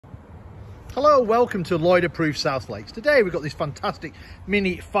Hello, welcome to Lloyd Approved South Lakes. Today we've got this fantastic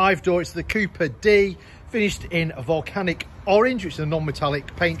Mini 5-door. It's the Cooper D, finished in Volcanic Orange, which is a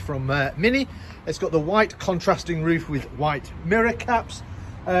non-metallic paint from Mini. It's got the white contrasting roof with white mirror caps.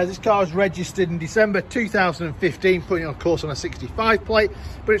 This car was registered in December 2015, putting it on course on a 65 plate,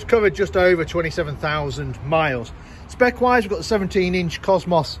 but it's covered just over 27,000 miles. Spec-wise, we've got the 17-inch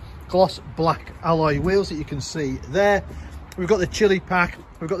Cosmos gloss black alloy wheels that you can see there. We've got the Chilli pack,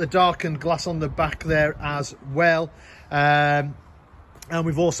 we've got the darkened glass on the back there as well, and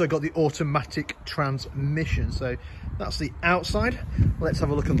we've also got the automatic transmission. So that's the outside. Let's have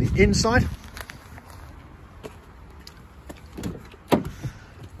a look on the inside.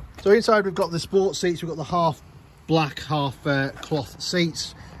 So inside we've got the sport seats, we've got the half black, half cloth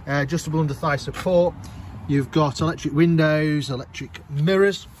seats, adjustable under thigh support. You've got electric windows, electric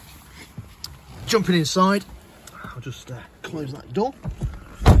mirrors. Jumping inside, I'll just close that door.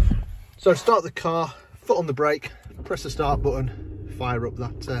 So start the car, foot on the brake, press the start button, fire up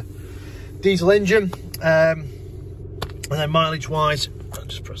that diesel engine, and then mileage wise, I'll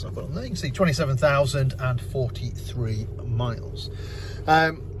just press that button there. You can see 27,043 miles.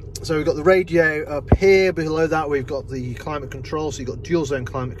 So we've got the radio up here. Below that we've got the climate control, so you've got dual zone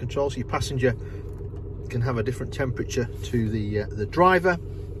climate control, so your passenger can have a different temperature to the driver.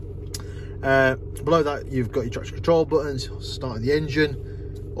 Below that you've got your traction control buttons, starting the engine,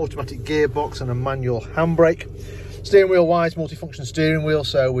 automatic gearbox and a manual handbrake. Steering wheel wise, multifunction steering wheel,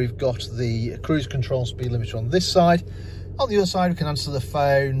 so we've got the cruise control, speed limiter on this side. On the other side we can answer the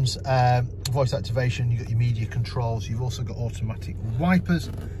phones, voice activation, you've got your media controls, you've also got automatic wipers.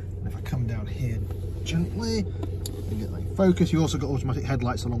 And if I come down here gently, you get that in focus. You've also got automatic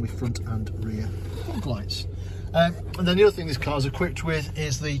headlights along with front and rear fog lights. And then the other thing this car is equipped with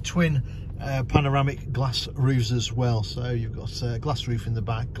is the twin panoramic glass roofs as well. So you've got a glass roof in the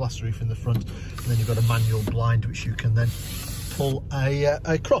back, glass roof in the front, and then you've got a manual blind which you can then pull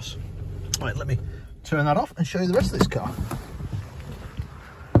across. Right, let me turn that off and show you the rest of this car.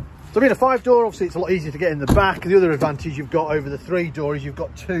 So being a 5-door, obviously it's a lot easier to get in the back. The other advantage you've got over the 3-door is you've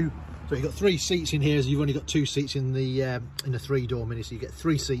got two, so you've got 3 seats in here, so you've only got 2 seats in the 3-door Mini, so you get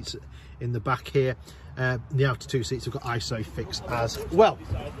 3 seats in the back here. The outer 2 seats have got ISO fix as well.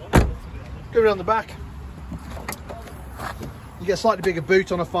 Go around the back, you get a slightly bigger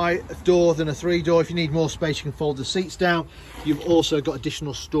boot on a 5-door than a 3-door. If you need more space, you can fold the seats down. You've also got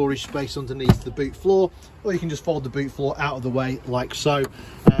additional storage space underneath the boot floor, or you can just fold the boot floor out of the way like so,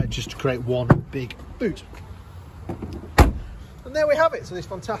 just to create one big boot. And there we have it. So this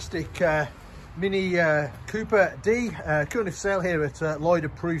fantastic Mini Cooper D, currently for sale here at Lloyd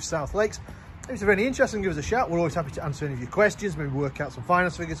Approved South Lakes. If you're any interested, give us a shout. We're always happy to answer any of your questions, maybe work out some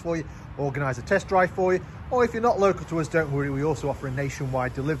finance figures for you, organise a test drive for you, or if you're not local to us, don't worry, we also offer a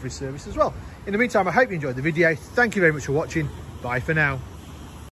nationwide delivery service as well. In the meantime, I hope you enjoyed the video. Thank you very much for watching. Bye for now.